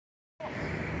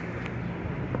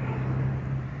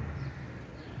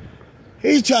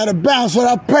He tried to bounce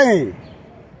without paying.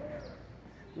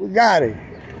 We got it.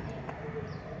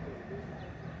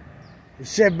 The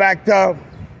shit backed up.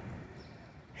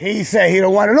 He said he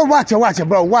don't want it. No, watch it,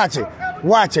 bro. Watch it.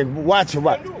 Watch it.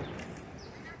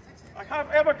 I have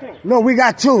everything. No, we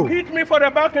got two. You hit me for the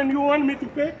back and you want me to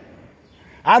pay?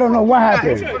 I don't know what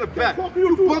happened. For the back.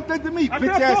 You bumped into me,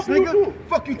 bitch ass nigga.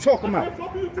 Fuck you talking about? Come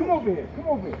over here. Come over here. Come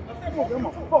over here. I'm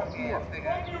gonna fuck you up.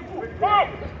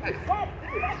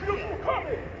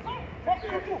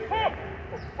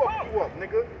 Fuck you up,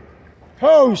 nigga.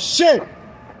 Oh shit.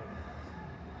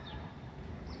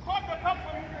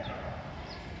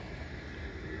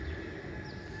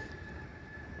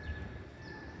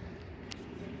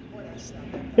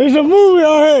 There's a movie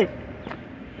on here.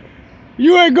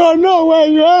 You ain't going nowhere,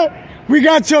 you heard? We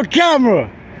got your camera.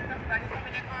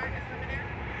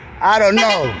 I don't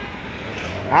know.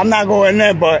 I'm not going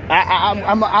there, but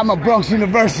I'm a Bronx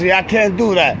University. I can't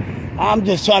do that. I'm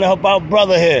just trying to help our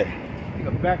brother here.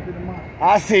 Back to the mosque.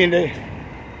 I seen it.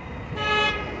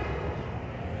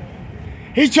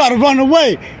 He tried to run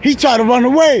away. Bro, you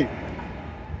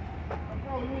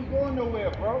ain't going nowhere,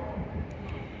 bro.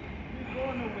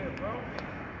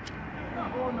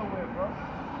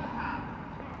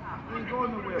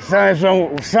 Son's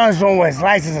on his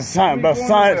license or something, bro.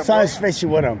 Son's fishy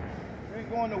with him. You ain't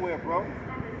going nowhere, bro.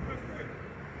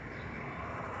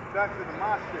 Back to the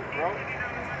mosque shit, bro.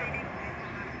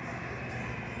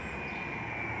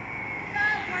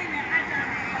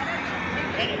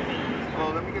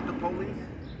 Oh, let me get the police.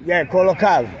 Yeah, Colo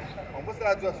Cali. What's the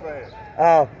address right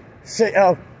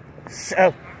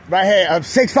here? Right here,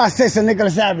 656 on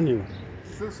Nicholas Avenue.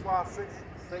 656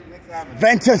 St. Nick's Avenue.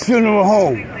 Ventus Funeral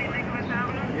Home.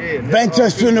 Yeah.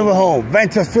 Ventus Funeral Home.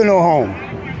 145th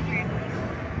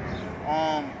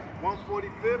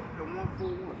and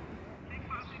 141.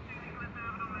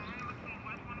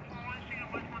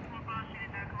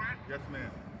 Yes,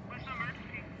 ma'am.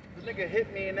 The nigga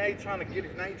hit me and now he trying to get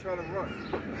it. Now he trying to run.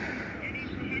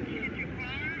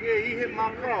 Yeah, he hit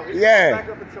my car. He back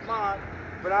up into mine,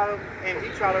 but and he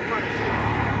tried to run.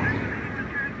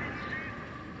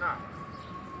 Nah.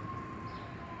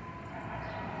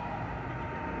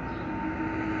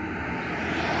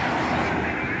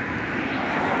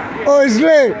 Oh, it's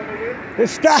lit.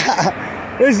 It's stop.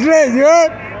 It's lit, you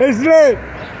heard? It's lit.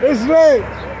 It's lit.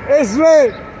 It's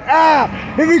lit. Ah,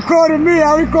 he recorded me.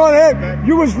 I recorded him.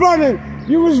 You was running.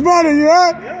 You was running, you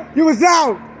heard? Yeah. You was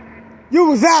out. You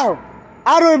was out.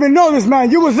 I don't even know this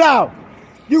man. You was out.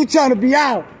 You trying to be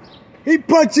out. He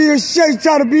punching your shit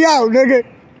trying to be out, nigga.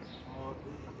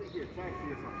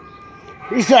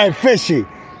 He said fishy.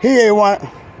 He ain't want.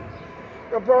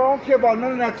 Yo, bro, I don't care about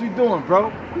none of that you doing,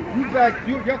 bro. You back,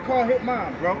 your car hit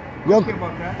mine, bro. I don't care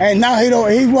about that. And now he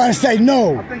want to say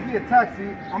no. I think he a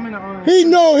taxi. I'm in the He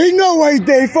know what he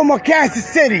did. He from Kansas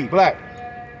City. Black.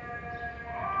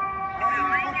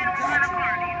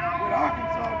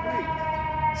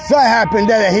 Something happened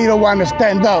there that he don't want to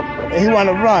stand up. He want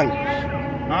to run.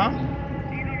 Huh?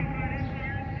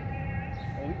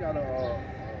 Oh, he got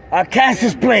a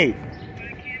Kansas plate.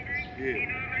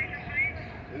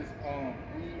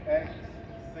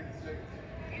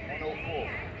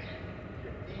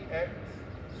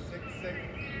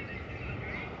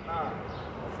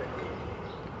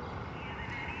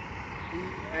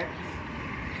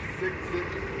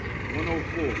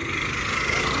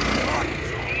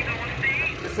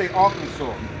 Let's say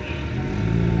Arkansas.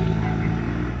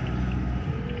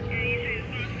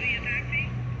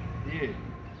 Yeah.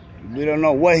 We don't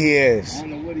know what he is. I don't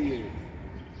know what he is.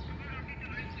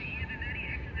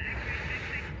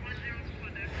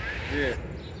 Yeah.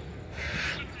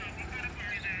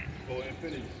 Oh,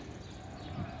 Infinity.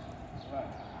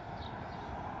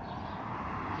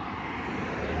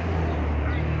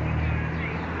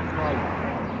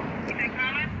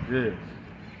 Yeah.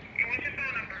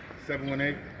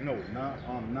 718, no,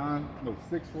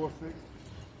 646.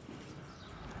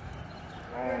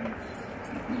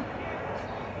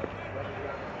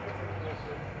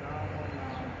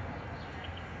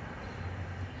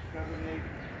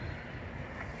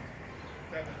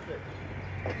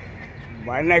 7876.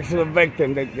 Right next to the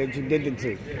victim that you did it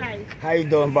to. Hi. How you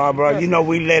doing, Barbara? You know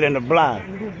we lit in the block.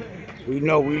 We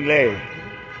know we lit.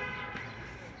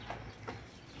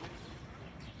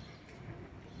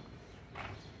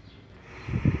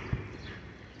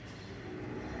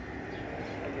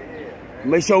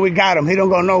 Make sure we got him. He don't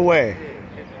go nowhere.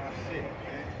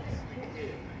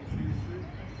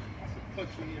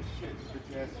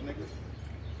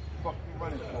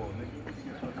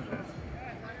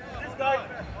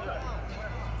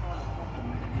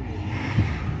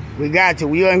 We got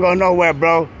you. You ain't going nowhere,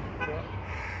 bro.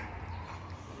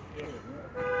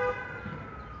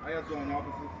 y'all doing,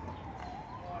 officers?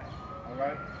 All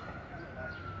right.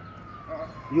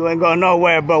 You ain't going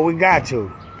nowhere, bro. We got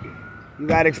you. You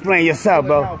gotta explain yourself,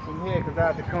 bro. Out from here because I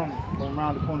have to come from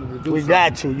around the corner to do We something.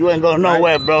 got you. You ain't going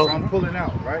nowhere, bro. So I'm pulling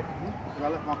out, right? I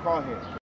left my car here.